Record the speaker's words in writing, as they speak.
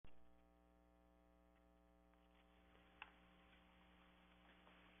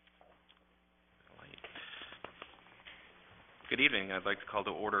Good evening. I'd like to call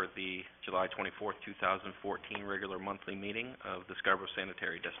to order the July 24th, 2014 regular monthly meeting of the Scarborough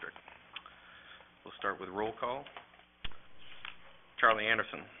Sanitary District. We'll start with roll call. Charlie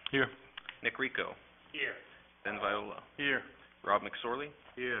Anderson. Here. Nick Rico. Here. Ben Viola. Here. Rob McSorley.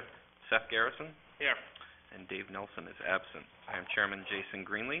 Here. Seth Garrison. Here. And Dave Nelson is absent. I am Chairman Jason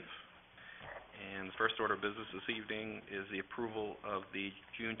Greenleaf. And the first order of business this evening is the approval of the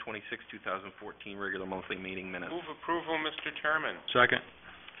June 26, 2014 regular monthly meeting minutes. Move approval, Mr. Chairman. Second.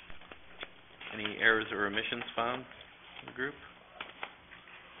 Any errors or omissions found in the group?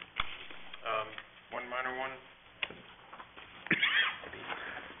 One minor one.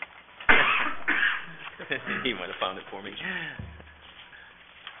 He might have found it for me.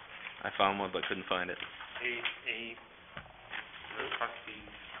 I found one but couldn't find it. A trustee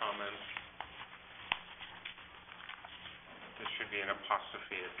comments. There should be an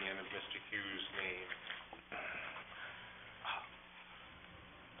apostrophe at the end of Mr. Hughes' name.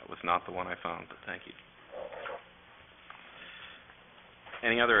 That was not the one I found, but thank you.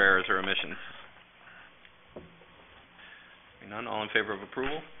 Any other errors or omissions? None. All in favor of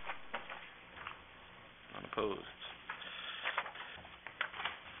approval? None opposed.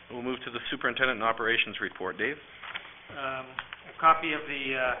 We'll move to the Superintendent and Operations Report. Dave? A copy of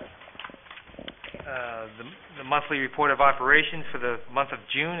the monthly report of operations for the month of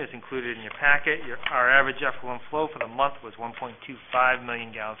June is included in your packet. Our average effluent flow for the month was 1.25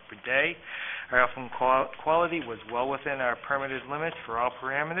 million gallons per day. Our effluent quality was well within our permitted limits for all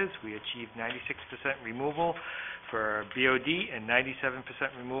parameters. We achieved 96% removal for BOD and 97%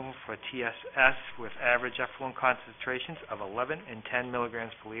 removal for TSS with average effluent concentrations of 11 and 10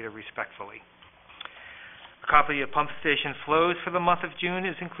 milligrams per liter respectively. A copy of pump station flows for the month of June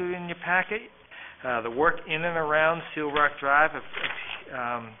is included in your packet. The work in and around Seal Rock Drive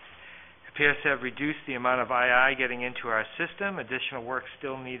appears to have reduced the amount of II getting into our system. Additional work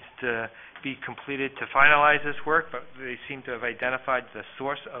still needs to be completed to finalize this work, but they seem to have identified the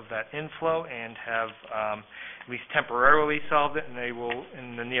source of that inflow and have at least temporarily solved it, and they will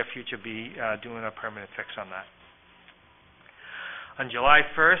in the near future be doing a permanent fix on that. On July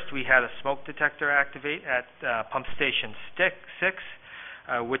 1st, we had a smoke detector activate at Pump Station 6,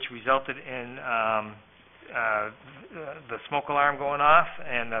 which resulted in the smoke alarm going off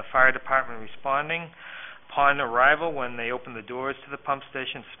and the fire department responding. Upon arrival, when they opened the doors to the pump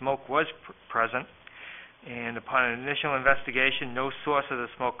station, smoke was present, and upon an initial investigation, no source of the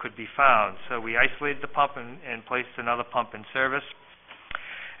smoke could be found. So we isolated the pump and placed another pump in service.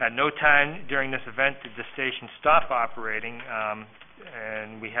 At no time during this event did the station stop operating,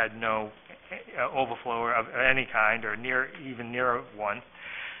 and we had no overflow of any kind or even near one.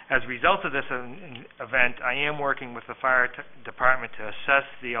 As a result of this event, I am working with the fire department to assess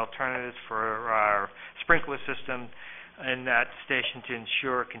the alternatives for our sprinkler system in that station to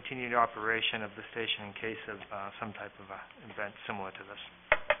ensure continued operation of the station in case of some type of event similar to this,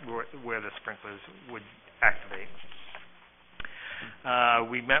 where the sprinklers would activate.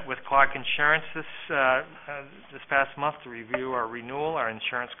 We met with Clark Insurance this past month to review our renewal. Our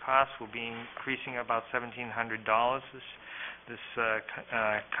insurance costs will be increasing about $1,700 this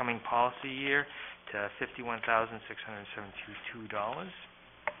coming policy year to $51,672.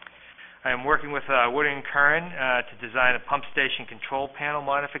 I am working with Wood & Curran to design a pump station control panel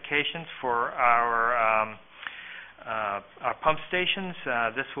modifications for our pump stations.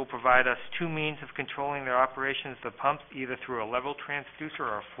 This will provide us two means of controlling the operations of the pumps, either through a level transducer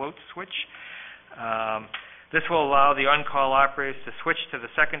or a float switch. This will allow the on-call operators to switch to the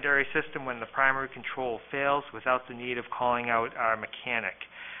secondary system when the primary control fails without the need of calling out our mechanic.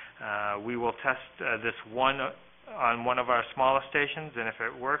 We will test this on one of our smaller stations, and if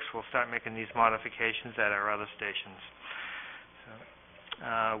it works, we'll start making these modifications at our other stations.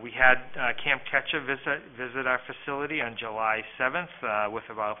 We had Camp Ketcher visit our facility on July 7th with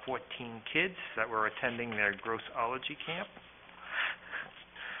about 14 kids that were attending their grossology camp.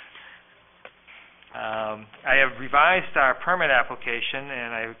 I have revised our permit application,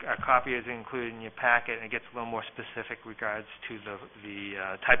 and a copy is included in your packet, and it gets a little more specific regards to the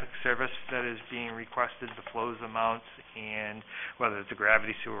type of service that is being requested, the flows amounts, and whether it's a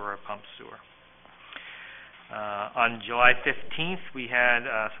gravity sewer or a pump sewer. On July 15th, we had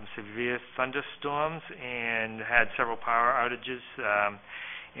some severe thunderstorms and had several power outages,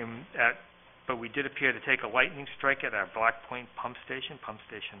 but we did appear to take a lightning strike at our Black Point pump station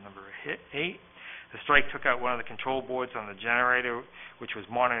number 8. The strike took out one of the control boards on the generator, which was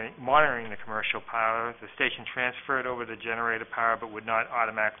monitoring the commercial power. The station transferred over the generator power, but would not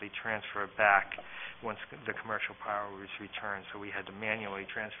automatically transfer back once the commercial power was returned, so we had to manually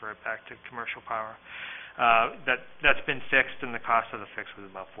transfer it back to commercial power. That's been fixed, and the cost of the fix was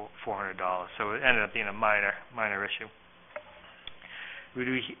about $400. So it ended up being a minor issue.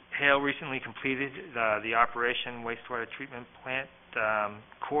 Rudy Hale recently completed the Operation Wastewater Treatment Plant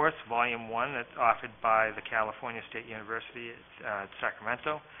course, Volume 1, that's offered by the California State University at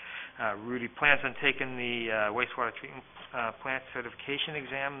Sacramento. Rudy plans on taking the wastewater treatment plant certification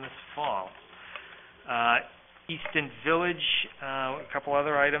exam this fall. Easton Village, a couple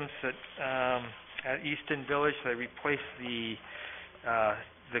other items that at Easton Village, they replaced the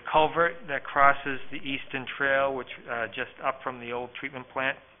culvert that crosses the Easton Trail, which just up from the old treatment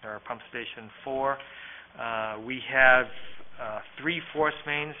plant, or Pump Station 4. We have 3 force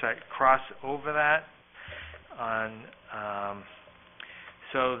mains that cross over that.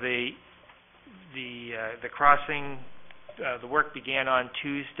 So the crossing, the work began on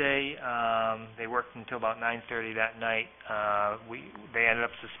Tuesday. They worked until about 9:30 that night. They ended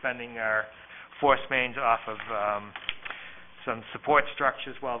up suspending our force mains off of some support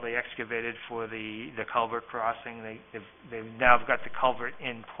structures while they excavated for the culvert crossing. They've now got the culvert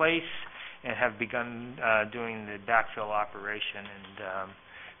in place and have begun doing the backfill operation, and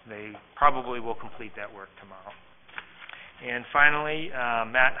they probably will complete that work tomorrow. And finally,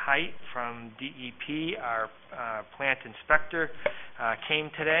 Matt Height from DEP, our plant inspector,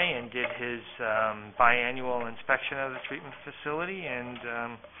 came today and did his biannual inspection of the treatment facility, and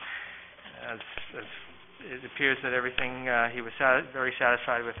as it appears that everything, he was very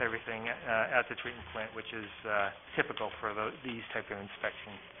satisfied with everything at the treatment plant, which is typical for these type of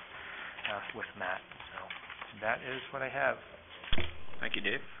inspections with Matt. So that is what I have. Thank you,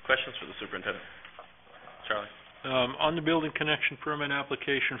 Dave. Questions for the superintendent? Charlie? On the building connection permit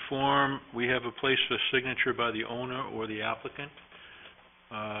application form, we have a place for signature by the owner or the applicant.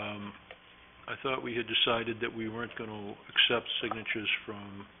 I thought we had decided that we weren't going to accept signatures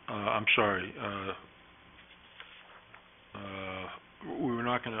from, we were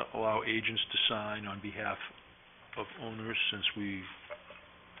not going to allow agents to sign on behalf of owners since we...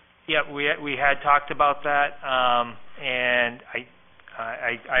 Yeah, we had talked about that, and I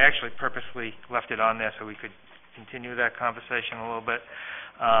actually purposely left it on there so we could continue that conversation a little bit.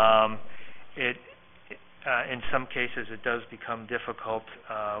 In some cases, it does become difficult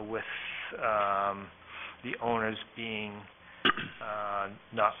with the owners being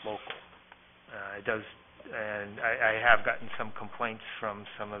not local. It does, and I have gotten some complaints from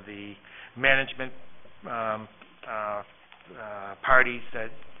some of the management parties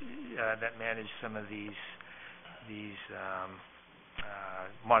that manage some of these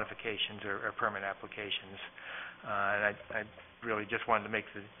modifications or permit applications. And I really just wanted to make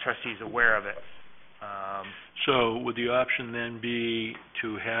the trustees aware of it. So would the option then be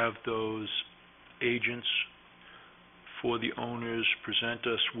to have those agents for the owners present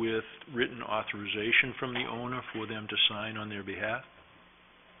us with written authorization from the owner for them to sign on their behalf?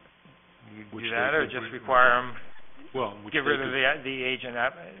 You do that, or just require them? Well, get rid of the agent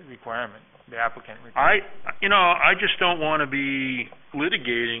requirement, the applicant requirement. I just don't want to be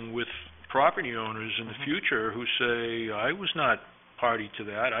litigating with property owners in the future who say I was not party to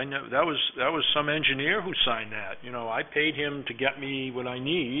that. I know that was some engineer who signed that. I paid him to get me what I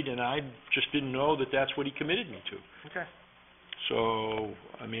need, and I just didn't know that that's what he committed me to. Okay. So,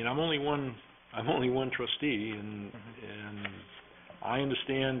 I'm only one trustee, and I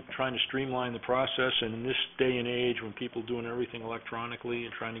understand trying to streamline the process, and in this day and age when people are doing everything electronically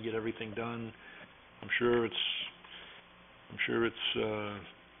and trying to get everything done, I'm sure it's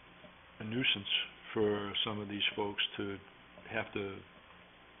a nuisance for some of these folks to have to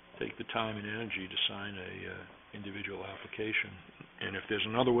take the time and energy to sign a individual application. And if there's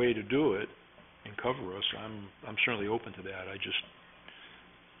another way to do it and cover us, I'm certainly open to that.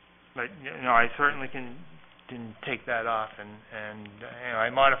 But I certainly can take that off, and I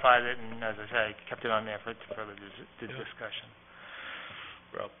modified it, and as I say, I kept it on there for further discussion.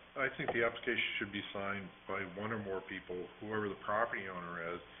 Well, I think the application should be signed by one or more people, whoever the property owner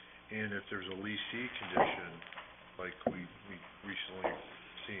is, and if there's a leasee condition, like we recently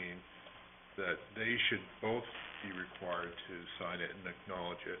seen, that they should both be required to sign it and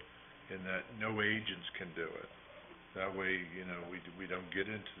acknowledge it, and that no agents can do it. That way, we don't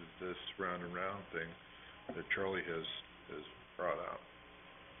get into this round and round thing that Charlie has brought out.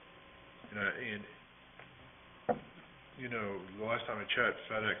 The last time I checked,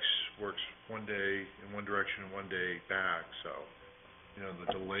 FedEx works one day in one direction and one day back, so,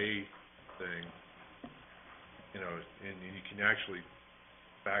 the delay thing, and you can actually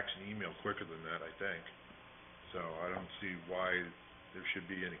fax an email quicker than that, I think. So I don't see why there should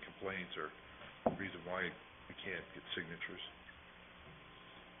be any complaints or reason why we can't get signatures.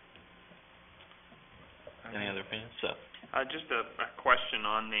 Any other opinions? Seth? Just a question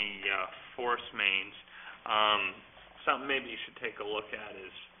on the force mains. Something maybe you should take a look at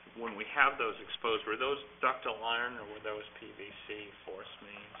is when we have those exposed, were those ductile iron or were those PVC force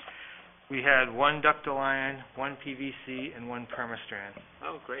mains? We had one ductile iron, one PVC, and one permastrand.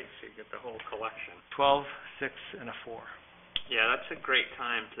 Oh, great. So you get the whole collection. 12, 6, and a 4. Yeah, that's a great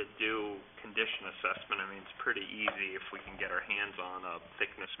time to do condition assessment. I mean, it's pretty easy if we can get our hands on a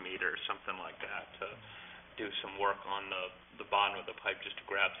thickness meter or something like that to do some work on the bottom of the pipe just to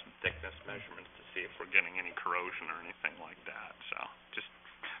grab some thickness measurements to see if we're getting any corrosion or anything like that. So just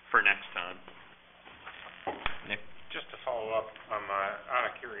for next time. Nick? Just to follow up, out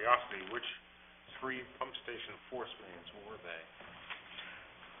of curiosity, which 3 pump station force mains were they?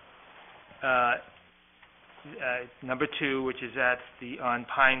 Number 2, which is on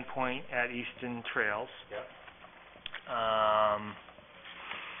Pine Point at Easton Trails. Yep.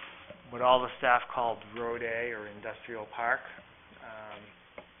 What all the staff called Road A or Industrial Park,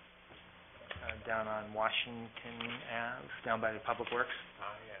 down on Washington Ave, down by the Public Works.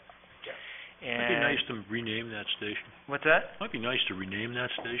 Yes. Might be nice to rename that station. What's that? Might be nice to rename that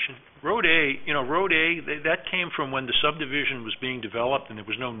station. Road A, that came from when the subdivision was being developed and there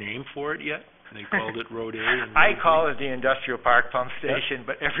was no name for it yet. And they called it Road A. And I call it the Industrial Park Pump Station,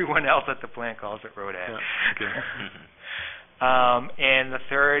 but everyone else at the plant calls it Road A. Yeah, okay. And the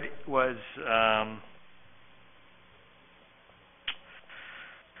third was,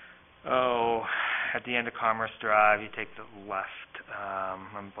 at the end of Commerce Drive, you take the left.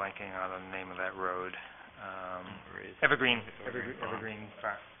 I'm blanking on the name of that road. Evergreen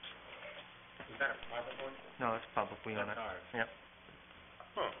Farm. Is that a private one? No, it's public. We own it. Yep.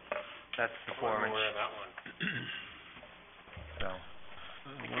 Huh. That's the I wasn't 4-inch. aware of that one. So.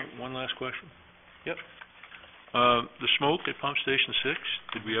 One last question. Yep. The smoke at Pump Station 6,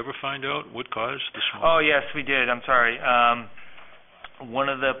 did we ever find out what caused the smoke? Oh, yes, we did. I'm sorry. One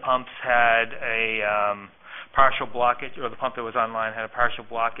of the pumps had a partial blockage, or the pump that was online had a partial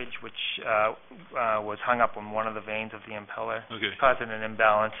blockage, which was hung up on one of the vanes of the impeller, causing an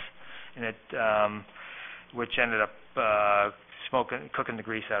imbalance, and it, which ended up cooking the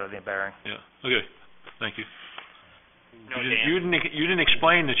grease out of the bearing. Yeah. Okay. Thank you. No, You didn't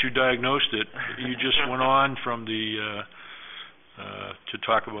explain that you diagnosed it. You just went on from the to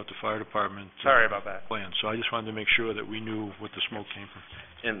talk about the fire department. Sorry about that. Plan. So I just wanted to make sure that we knew what the smoke came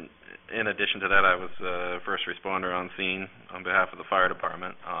from. In addition to that, I was first responder on scene on behalf of the fire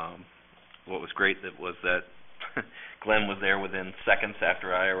department. What was great was that Glenn was there within seconds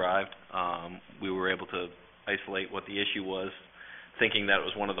after I arrived. We were able to isolate what the issue was, thinking that it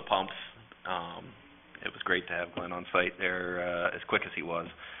was one of the pumps. It was great to have Glenn on site there as quick as he was.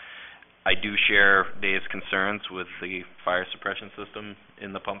 I do share Dave's concerns with the fire suppression system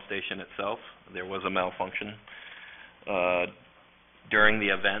in the pump station itself. There was a malfunction during the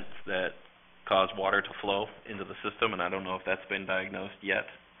event that caused water to flow into the system, and I don't know if that's been diagnosed yet.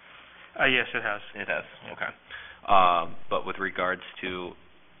 Yes, it has. It has, okay. But with regards to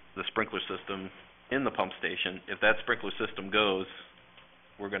the sprinkler system in the pump station, if that sprinkler system goes,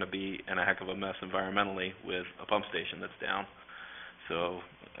 we're going to be in a heck of a mess environmentally with a pump station that's down. So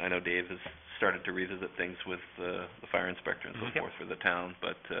I know Dave has started to revisit things with the fire inspector and so forth for the town,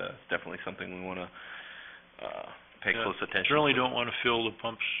 but it's definitely something we want to pay close attention to. Certainly don't want to fill the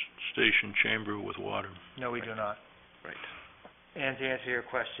pump station chamber with water. No, we do not. Right. And to answer your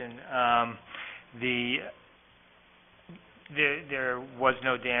question, there was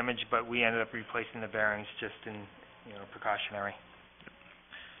no damage, but we ended up replacing the bearings just in, precautionary.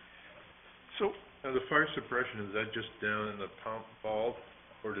 So, the fire suppression, is that just down in the pump vault,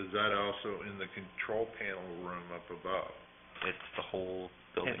 or does that also in the control panel room up above? It's the whole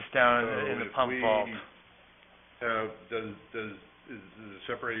building. It's down in the pump vault. Is it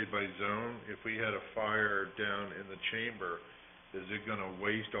separated by zone? If we had a fire down in the chamber, is it going to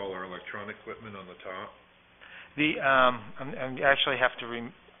waste all our electronic equipment on the top? I actually have to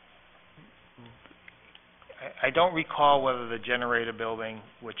I don't recall whether the generator building,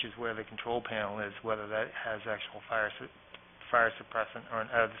 which is where the control panel is, whether that has actual fire suppressant or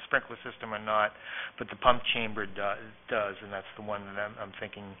the sprinkler system or not, but the pump chamber does, and that's the one that I'm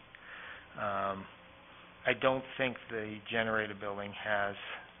thinking. I don't think the generator building has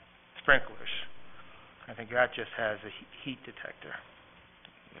sprinklers. I think that just has a heat detector.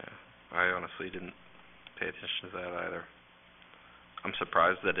 Yeah, I honestly didn't pay attention to that either. I'm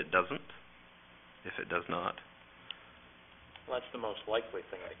surprised that it doesn't, if it does not. Well, that's the most likely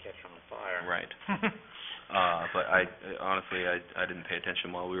thing to catch on fire. Right. But I honestly didn't pay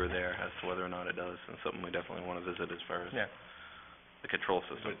attention while we were there as to whether or not it does, and something we definitely want to visit as far as the control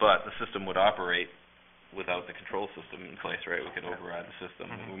system. But the system would operate without the control system in place, right? We can override the system.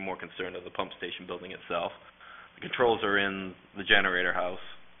 Mhm. We're more concerned of the pump station building itself. The controls are in the generator house,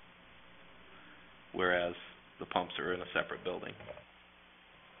 whereas the pumps are in a separate building.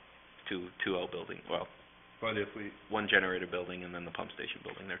 Two outbuilding, well, But if we, one generator building and then the pump station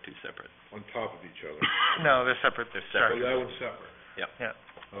building, they're two separate. on top of each other, No, they're separate. They're oh, separate. that one's separate? Yeah.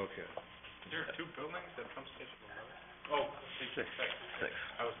 Okay. Is there two buildings, that pump station? Oh, six. Six.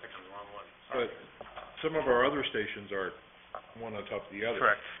 I was thinking the wrong one. Sorry. But some of our other stations are one on top of the other.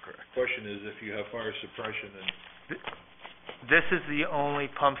 Correct. Question is, if you have fire suppression and, This is the only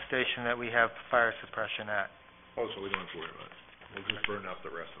pump station that we have fire suppression at. oh, so we don't have to worry about it. We'll just burn up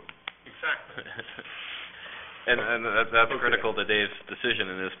the rest of them. Exactly. And that's Okay. critical to Dave's decision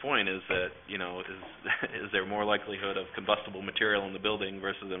and his point is that, is there more likelihood of combustible material in the building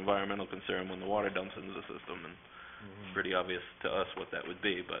versus an environmental concern when the water dumps into the system? And it's pretty obvious to us what that would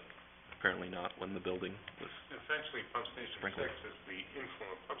be, but apparently not when the building was Essentially, pump station Sprinkler. 6 is the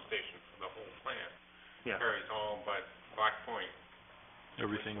influent pump station for the whole plant. Yeah. Carries all but Black Point.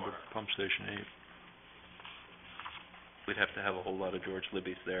 Everything but pump station 8. We'd have to have a whole lot of George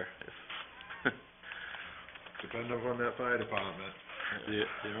Libby's there if Depending on that fire department.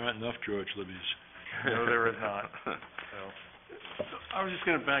 There aren't enough George Libby's. No, there is not. I was just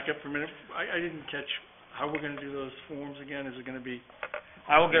gonna back up for a minute. I didn't catch how we're gonna do those forms again. Is it gonna be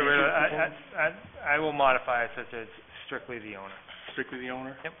I will get rid of, I will modify it such that it's strictly the owner. strictly the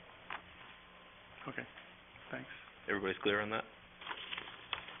owner? Yep. Okay, thanks. Everybody's clear on that?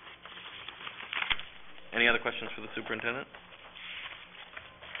 Any other questions for the superintendent?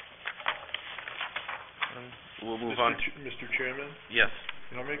 We'll move on. Mr. Chairman, Yes,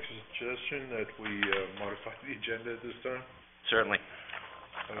 can I make a suggestion that we modify the agenda at this time? certainly.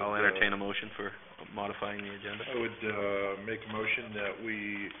 I I'll would, entertain a motion for modifying the agenda. I would make a motion that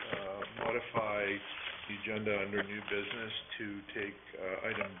we modify the agenda under new business to take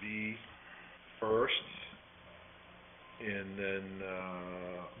item B first, and then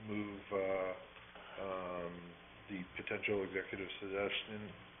move the potential executive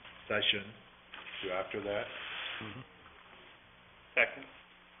session to after that. Second.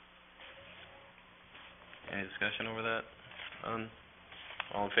 Any discussion over that?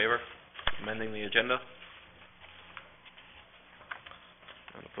 All in favor? Amending the agenda?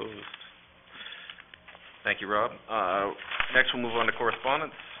 None opposed. Thank you, Rob. Next, we'll move on to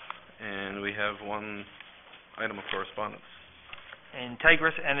correspondence, and we have one item of correspondence.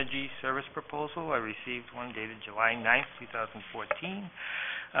 Integris Energy Service Proposal, I received one dated July 9th, 2014.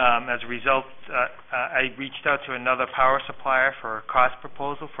 As a result, I reached out to another power supplier for a cost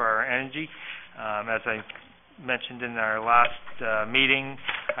proposal for our energy. As I mentioned in our last meeting,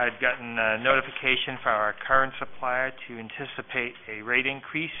 I'd gotten a notification from our current supplier to anticipate a rate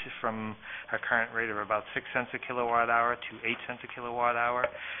increase from our current rate of about 6 cents a kilowatt hour to 8 cents a kilowatt hour.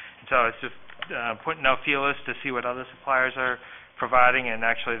 And so it's just putting out feelers to see what other suppliers are providing, and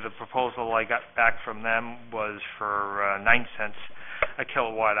actually the proposal I got back from them was for 9 cents a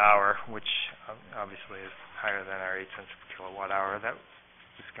kilowatt hour, which obviously is higher than our 8 cents per kilowatt hour that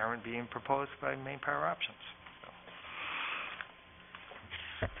is currently being proposed by Maine Power Options.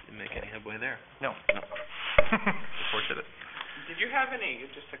 Didn't make any headway there. No. Fortunate. Did you have any,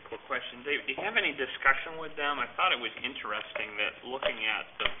 just a quick question, Dave, did you have any discussion with them? I thought it was interesting that looking at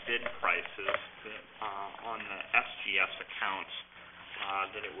the bid prices that, on the SGS accounts,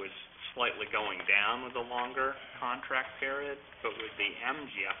 that it was slightly going down with the longer contract period, but with the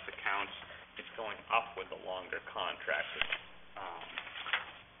MGS accounts, it's going up with the longer contract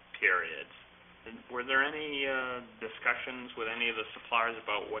periods. And were there any discussions with any of the suppliers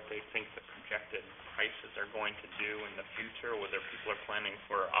about what they think the projected prices are going to do in the future? Whether people are planning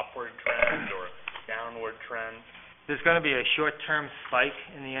for upward trend or downward trend? There's going to be a short-term spike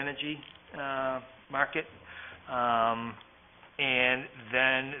in the energy market, and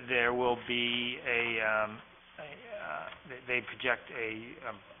then there will be they project a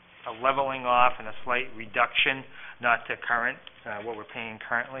leveling off and a slight reduction, not to current, what we're paying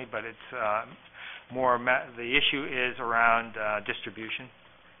currently, but it's more, the issue is around distribution.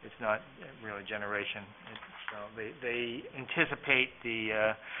 It's not really generation. They anticipate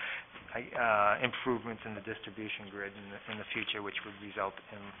the improvements in the distribution grid in the future, which would result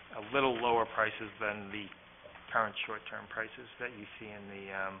in a little lower prices than the current short-term prices that you see in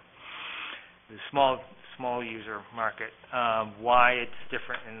the small user market. Why it's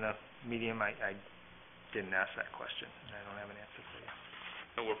different in the medium, I didn't ask that question. I don't have an answer for you.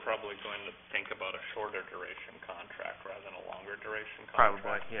 So we're probably going to think about a shorter duration contract rather than a longer duration Probably,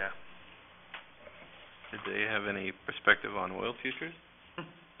 contract. yeah. Did they have any perspective on oil futures?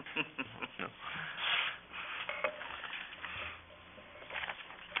 No.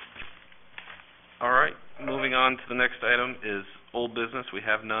 All right, moving on to the next item is old business. We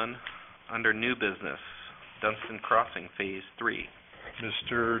have none. Under new business, Dunstan Crossing Phase 3.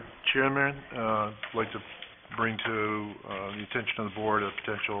 Mr. Chairman, I'd like to bring to the attention of the board a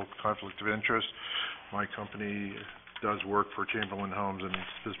potential conflict of interest. My company does work for Chamberlain Homes and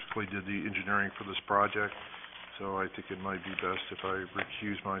specifically did the engineering for this project, so I think it might be best if I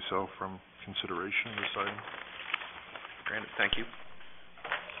recuse myself from consideration of this item. Granted, thank you.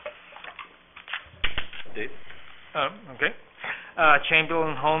 Dave? Okay.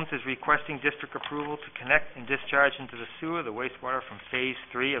 Chamberlain Homes is requesting district approval to connect and discharge into the sewer the wastewater from Phase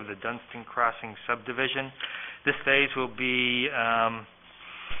 3 of the Dunstan Crossing subdivision. This phase will be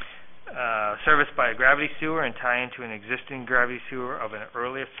serviced by a gravity sewer and tie into an existing gravity sewer of an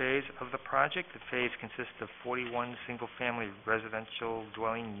earlier phase of the project. The phase consists of 41 single-family residential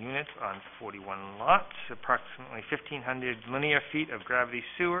dwelling units on 41 lots, approximately 1,500 linear feet of gravity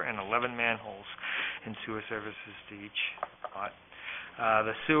sewer, and 11 manholes and sewer services to each lot.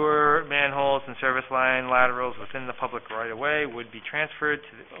 The sewer manholes and service line laterals within the public right-of-way would be transferred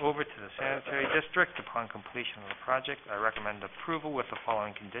over to the Sanitary District upon completion of the project. I recommend approval with the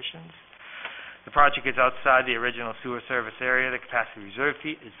following conditions. The project is outside the original sewer service area. The capacity reserve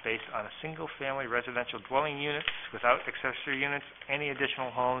fee is based on a single-family residential dwelling unit without accessory units. Any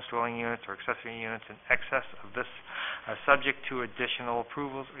additional homes, dwelling units, or accessory units in excess of this are subject to additional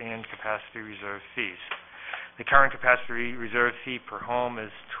approvals and capacity reserve fees. The current capacity reserve fee per home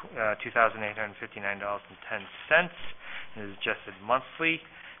is $2,859.10. It is adjusted monthly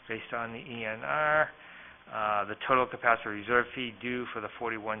based on the ENR. The total capacity reserve fee due for the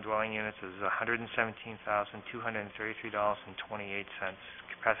 41 dwelling units is $117,233.28.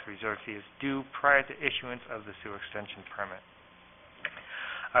 Capacity reserve fee is due prior to issuance of the sewer extension permit.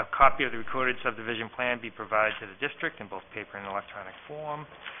 A copy of the recorded subdivision plan be provided to the district in both paper and electronic form.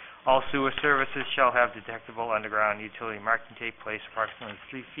 All sewer services shall have detectable underground utility marking tape placed approximately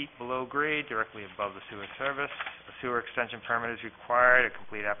 3 feet below grade, directly above the sewer service. A sewer extension permit is required. A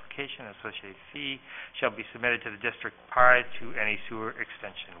complete application and associated fee shall be submitted to the district prior to any sewer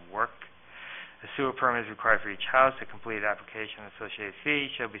extension work. A sewer permit is required for each house. A complete application and associated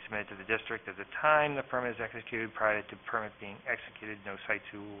fee shall be submitted to the district at the time the permit is executed. Prior to permit being executed, no site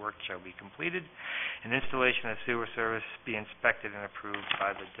sewer work shall be completed. An installation of sewer service be inspected and approved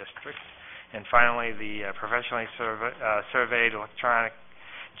by the district. And finally, the professionally surveyed electronic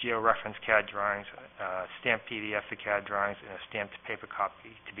georeference CAD drawings, stamped PDF of CAD drawings, and a stamped paper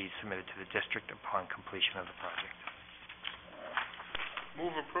copy to be submitted to the district upon completion of the project.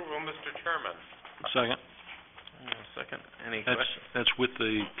 Move approval, Mr. Chairman. Second. Second. Any questions? That's with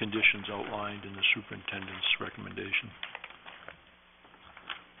the conditions outlined in the superintendent's recommendation.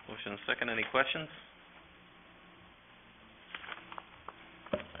 Motion and second. Any questions?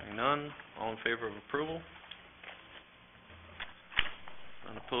 Hearing none. All in favor of approval?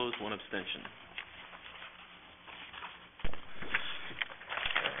 None opposed, one abstention.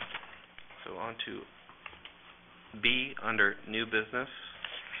 So on to B, under new business.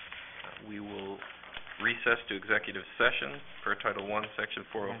 We will recess to executive session per Title I, Section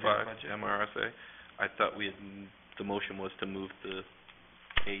 405 MRSA. I thought the motion was to move the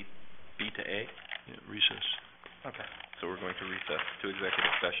B to A. Yeah, recess. Okay. So we're going to recess to executive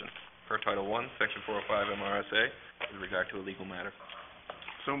session per Title I, Section 405 MRSA with regard to a legal matter.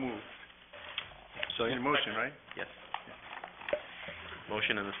 So moved. Second. Motion, right? Yes.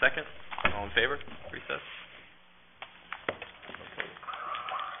 Motion and a second. All in favor? Recess.